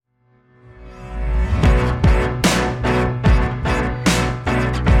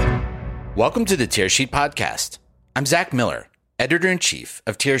Welcome to the Tearsheet Podcast. I'm Zach Miller, Editor-in-Chief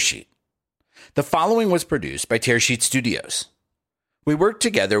of Tearsheet. The following was produced by Tearsheet Studios. We worked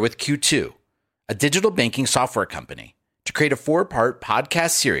together with Q2, a digital banking software company, to create a 4-part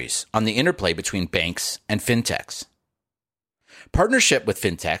podcast series on the interplay between banks and fintechs. Partnership with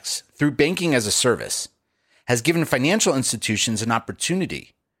fintechs through banking as a service has given financial institutions an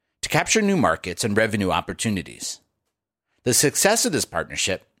opportunity to capture new markets and revenue opportunities. The success of this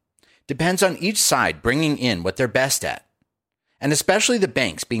partnership depends on each side bringing in what they're best at, and especially the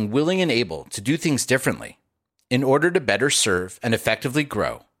banks being willing and able to do things differently in order to better serve and effectively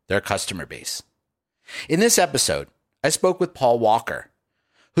grow their customer base. In this episode, I spoke with Paul Walker,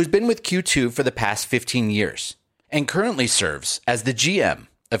 who's been with Q2 for the past 15 years and currently serves as the GM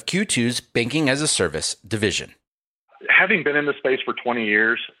of Q2's Banking as a Service division. Having been in the space for 20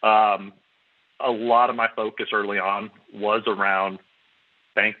 years, a lot of my focus early on was around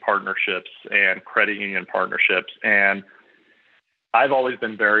bank partnerships and credit union partnerships. And I've always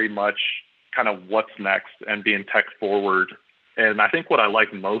been very much kind of what's next and being tech forward. And I think what I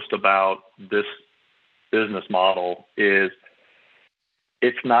like most about this business model is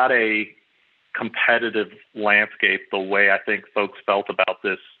it's not a competitive landscape the way I think folks felt about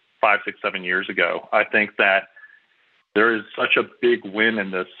this 5, 6, 7 years ago. I think that there is such a big win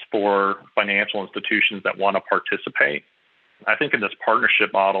in this for financial institutions that want to participate. I think in this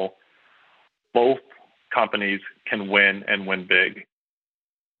partnership model, both companies can win and win big.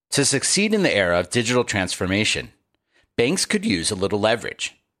 To succeed in the era of digital transformation, banks could use a little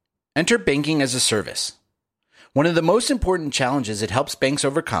leverage. Enter banking as a service. One of the most important challenges it helps banks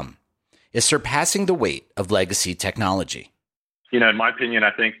overcome is surpassing the weight of legacy technology. In my opinion,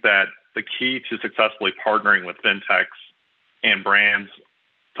 I think that the key to successfully partnering with fintechs and brands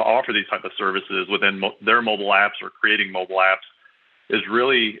to offer these type of services within their mobile apps or creating mobile apps is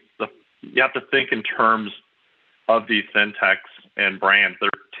really you have to think in terms of these fintechs and brands. They're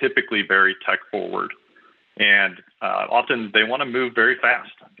typically very tech forward, and often they want to move very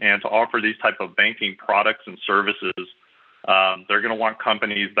fast. And to offer these type of banking products and services, they're going to want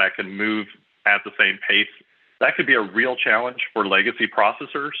companies that can move at the same pace. That could be a real challenge for legacy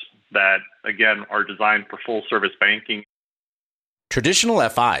processors that, again, are designed for full service banking. Traditional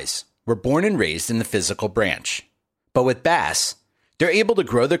FIs were born and raised in the physical branch, but with BaaS, they're able to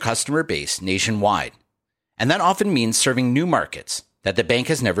grow their customer base nationwide, and that often means serving new markets that the bank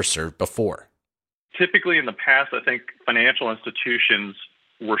has never served before. Typically in the past, I think financial institutions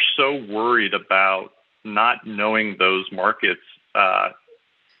were so worried about not knowing those markets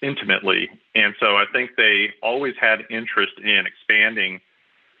intimately, and so I think they always had interest in expanding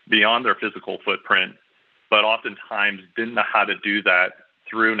beyond their physical footprint, but oftentimes didn't know how to do that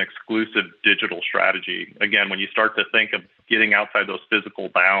through an exclusive digital strategy. Again, when you start to think of getting outside those physical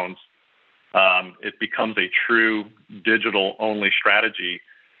bounds, it becomes a true digital-only strategy.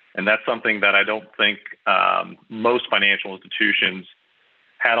 And that's something that I don't think most financial institutions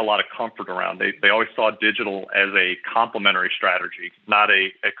had a lot of comfort around. They always saw digital as a complementary strategy, not a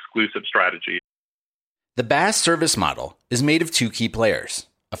exclusive strategy. The BaaS service model is made of two key players,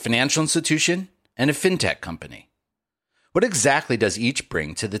 a financial institution and a fintech company. What exactly does each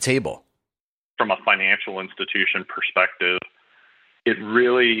bring to the table? From a financial institution perspective, it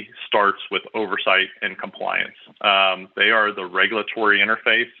really starts with oversight and compliance. They are the regulatory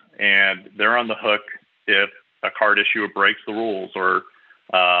interface, and they're on the hook if a card issuer breaks the rules or,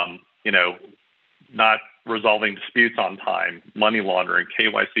 not resolving disputes on time, money laundering,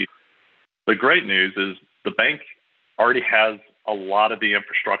 KYC. The great news is the bank already has a lot of the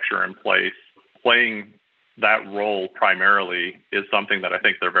infrastructure in place. Playing that role primarily is something that I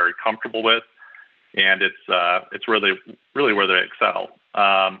think they're very comfortable with, and it's really where they excel.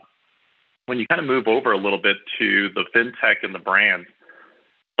 When you kind of move over a little bit to the fintech and the brand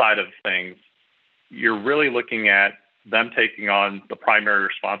side of things, you're really looking at them taking on the primary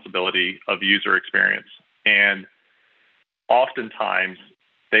responsibility of user experience. And oftentimes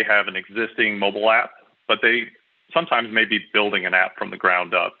they have an existing mobile app, but they sometimes may be building an app from the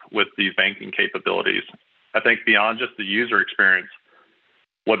ground up with these banking capabilities. I think beyond just the user experience,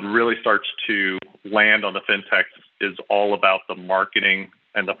 what really starts to land on the fintechs is all about the marketing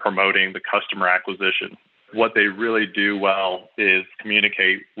and the promoting, the customer acquisition. What they really do well is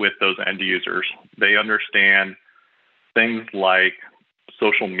communicate with those end users. They understand things like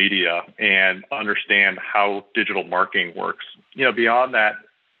social media and understand how digital marketing works. Beyond that,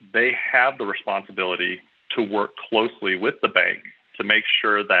 they have the responsibility to work closely with the bank to make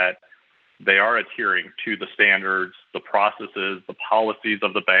sure that they are adhering to the standards, the processes, the policies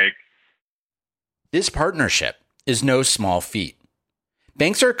of the bank. This partnership is no small feat.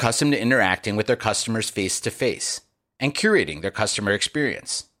 Banks are accustomed to interacting with their customers face-to-face and curating their customer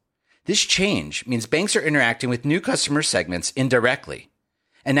experience. This change means banks are interacting with new customer segments indirectly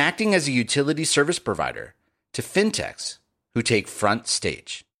and acting as a utility service provider to fintechs who take front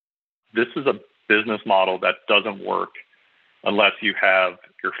stage. This is a business model that doesn't work unless you have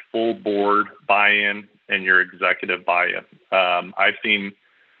your full board buy-in and your executive buy-in. I've seen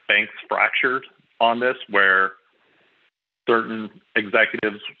banks fractured on this where certain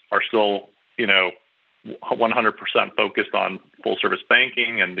executives are still, 100% focused on full service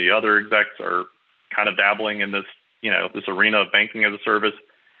banking, and the other execs are kind of dabbling in this, this arena of banking as a service.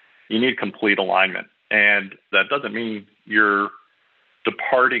 You need complete alignment. And that doesn't mean you're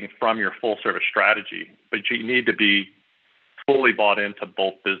departing from your full service strategy, but you need to be fully bought into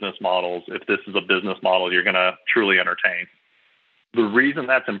both business models if this is a business model you're going to truly entertain. The reason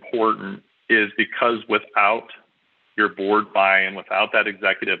that's important is because without your board buy-in, without that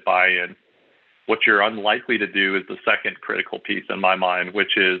executive buy-in, what you're unlikely to do is the second critical piece in my mind,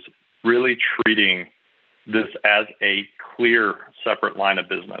 which is really treating this as a clear, separate line of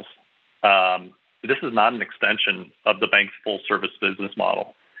business. This is not an extension of the bank's full-service business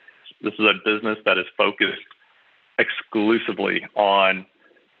model. This is a business that is focused exclusively on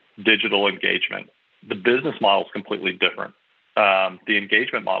digital engagement. The business model is completely different. The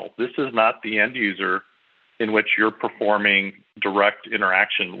engagement model, this is not the end user in which you're performing direct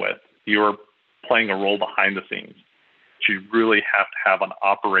interaction with. You're playing a role behind the scenes. So you really have to have an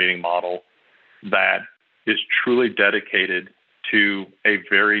operating model that is truly dedicated to a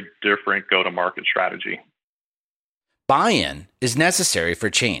very different go-to-market strategy. Buy-in is necessary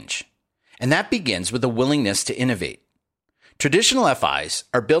for change, and that begins with a willingness to innovate. Traditional FIs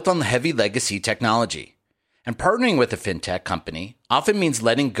are built on heavy legacy technology, and partnering with a fintech company often means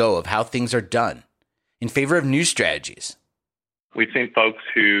letting go of how things are done in favor of new strategies. We've seen folks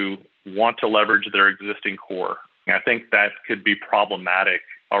who want to leverage their existing core. And I think that could be problematic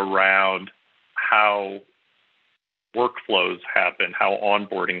around how workflows happen, how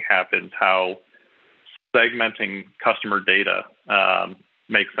onboarding happens, how segmenting customer data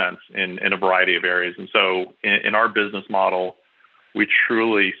makes sense in a variety of areas. And so in our business model, we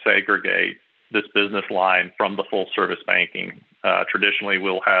truly segregate this business line from the full service banking. Traditionally,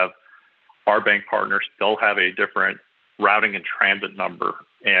 we'll have our bank partners, they'll have a different routing and transit number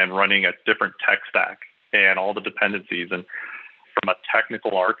and running a different tech stack and all the dependencies. And from a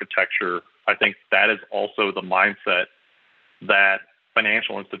technical architecture, I think that is also the mindset that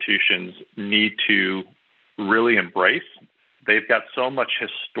financial institutions need to really embrace. They've got so much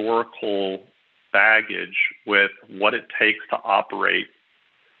historical baggage with what it takes to operate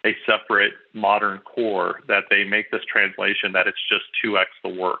a separate modern core that they make this translation that it's just 2x the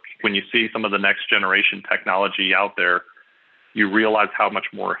work. When you see some of the next generation technology out there, you realize how much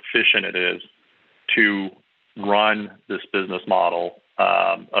more efficient it is to run this business model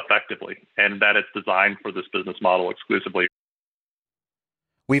effectively, and that it's designed for this business model exclusively.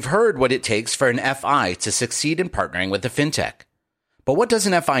 We've heard what it takes for an FI to succeed in partnering with a fintech. But what does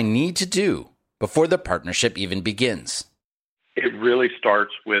an FI need to do before the partnership even begins? It really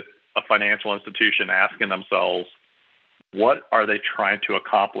starts with a financial institution asking themselves, what are they trying to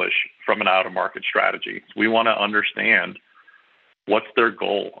accomplish from an out-of-market strategy? We want to understand what's their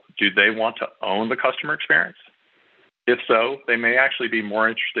goal. Do they want to own the customer experience? If so, they may actually be more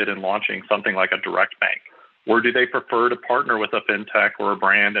interested in launching something like a direct bank. Or do they prefer to partner with a fintech or a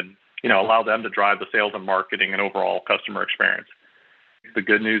brand and allow them to drive the sales and marketing and overall customer experience? The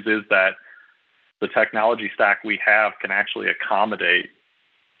good news is that the technology stack we have can actually accommodate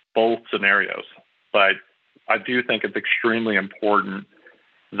both scenarios. But I do think it's extremely important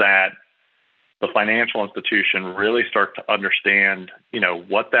that the financial institution really start to understand,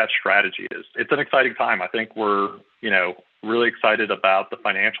 what that strategy is. It's an exciting time. I think we're, really excited about the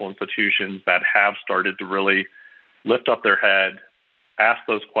financial institutions that have started to really lift up their head, ask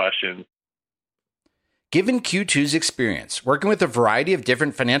those questions. Given Q2's experience working with a variety of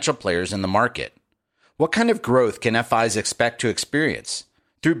different financial players in the market, what kind of growth can FIs expect to experience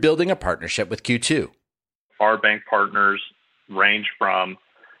through building a partnership with Q2? Our bank partners range from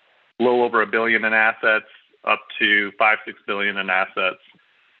a little over $1 billion in assets up to $5-6 billion in assets.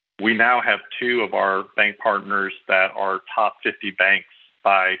 We now have 2 of our bank partners that are top 50 banks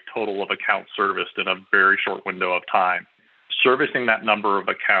by total of accounts serviced in a very short window of time. Servicing that number of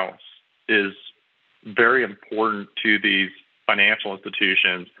accounts is very important to these financial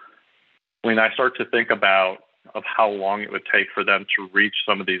institutions. When I start to think about how long it would take for them to reach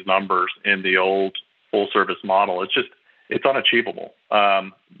some of these numbers in the old full service model, it's unachievable.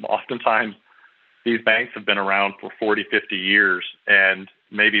 Oftentimes these banks have been around for 40, 50 years and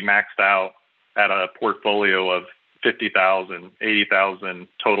maybe maxed out at a portfolio of 50,000, 80,000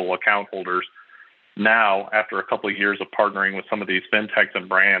 total account holders. Now, after a couple of years of partnering with some of these fintechs and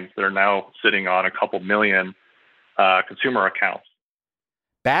brands, they're now sitting on a couple million consumer accounts.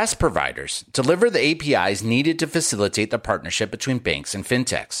 BaaS providers deliver the APIs needed to facilitate the partnership between banks and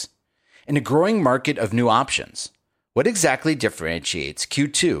fintechs. In a growing market of new options, what exactly differentiates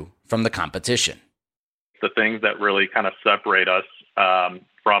Q2 from the competition? The things that really kind of separate us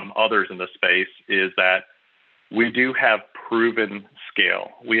from others in the space is that we do have proven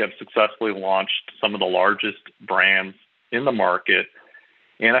scale. We have successfully launched some of the largest brands in the market,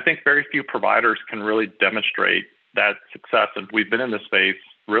 and I think very few providers can really demonstrate that success. And we've been in this space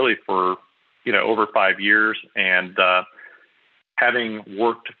really for over 5 years, and having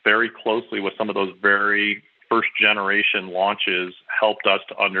worked very closely with some of those very first generation launches helped us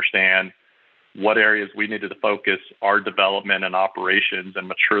to understand what areas we needed to focus our development and operations and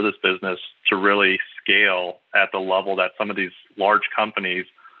mature this business to really scale at the level that some of these large companies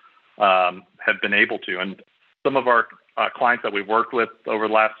have been able to. And some of our clients that we've worked with over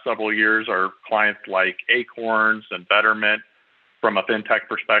the last several years are clients like Acorns and Betterment from a fintech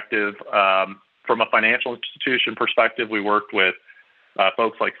perspective. From a financial institution perspective, we worked with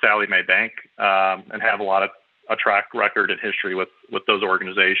folks like Sallie Mae Bank and have a track record and history with those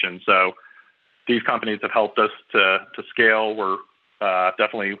organizations. So these companies have helped us to scale. We're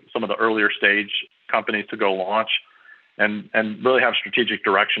definitely some of the earlier stage companies to go launch and really have strategic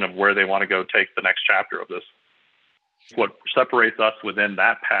direction of where they want to go take the next chapter of this. What separates us within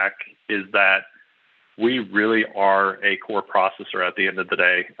that pack is that we really are a core processor at the end of the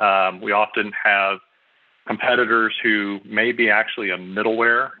day. We often have competitors who may be actually a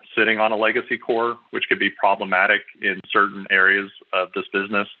middleware sitting on a legacy core, which could be problematic in certain areas of this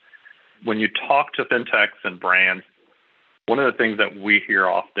business. When you talk to fintechs and brands, one of the things that we hear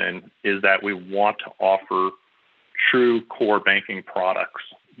often is that we want to offer true core banking products.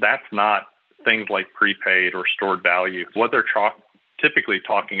 That's not things like prepaid or stored value. What they're typically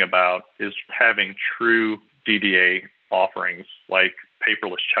talking about is having true DDA offerings like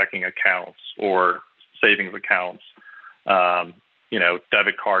paperless checking accounts or savings accounts,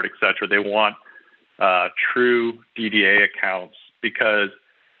 debit card, et cetera. They want true DDA accounts because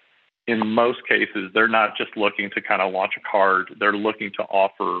in most cases, they're not just looking to kind of launch a card. They're looking to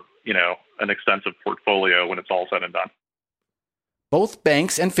offer, an extensive portfolio when it's all said and done. Both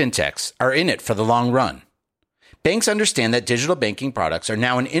banks and fintechs are in it for the long run. Banks understand that digital banking products are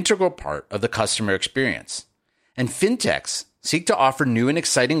now an integral part of the customer experience, and fintechs seek to offer new and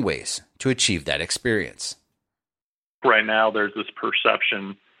exciting ways to achieve that experience. Right now, there's this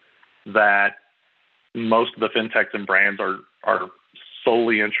perception that most of the fintechs and brands are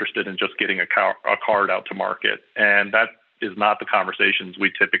solely interested in just getting a card out to market. And that is not the conversations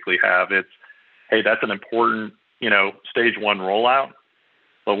we typically have. It's, hey, that's an important, stage one rollout.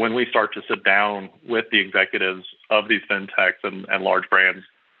 But when we start to sit down with the executives of these fintechs and large brands,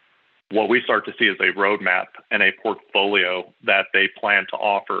 what we start to see is a roadmap and a portfolio that they plan to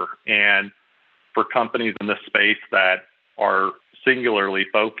offer. And for companies in this space that are singularly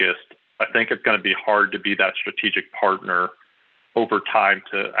focused, I think it's going to be hard to be that strategic partner over time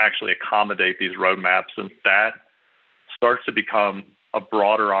to actually accommodate these roadmaps. And that starts to become a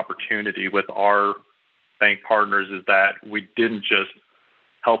broader opportunity with our bank partners, is that we didn't just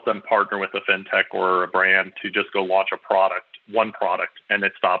help them partner with a fintech or a brand to just go launch one product, and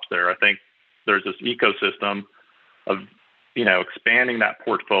it stops there. I think there's this ecosystem of, expanding that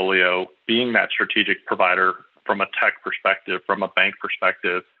portfolio, being that strategic provider from a tech perspective, from a bank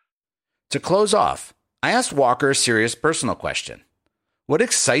perspective. To close off, I asked Walker a serious personal question. What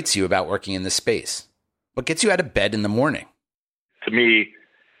excites you about working in this space? What gets you out of bed in the morning? To me,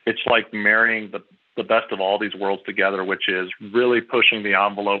 it's like marrying the best of all these worlds together, which is really pushing the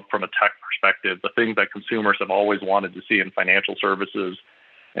envelope from a tech perspective, the things that consumers have always wanted to see in financial services,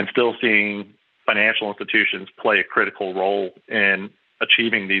 and still seeing financial institutions play a critical role in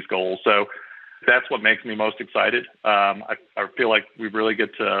achieving these goals. So that's what makes me most excited. I feel like we really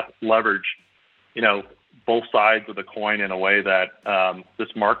get to leverage, both sides of the coin in a way that this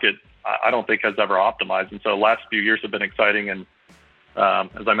market, I don't think, has ever optimized. And so the last few years have been exciting. And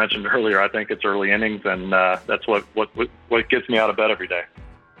as I mentioned earlier, I think it's early innings, and that's what gets me out of bed every day.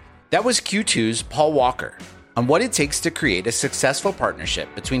 That was Q2's Paul Walker on what it takes to create a successful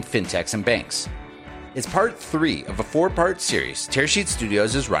partnership between fintechs and banks. It's part 3 of a 4-part series Tearsheet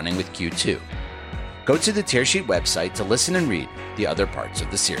Studios is running with Q2. Go to the Tearsheet website to listen and read the other parts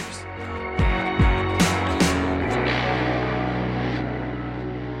of the series.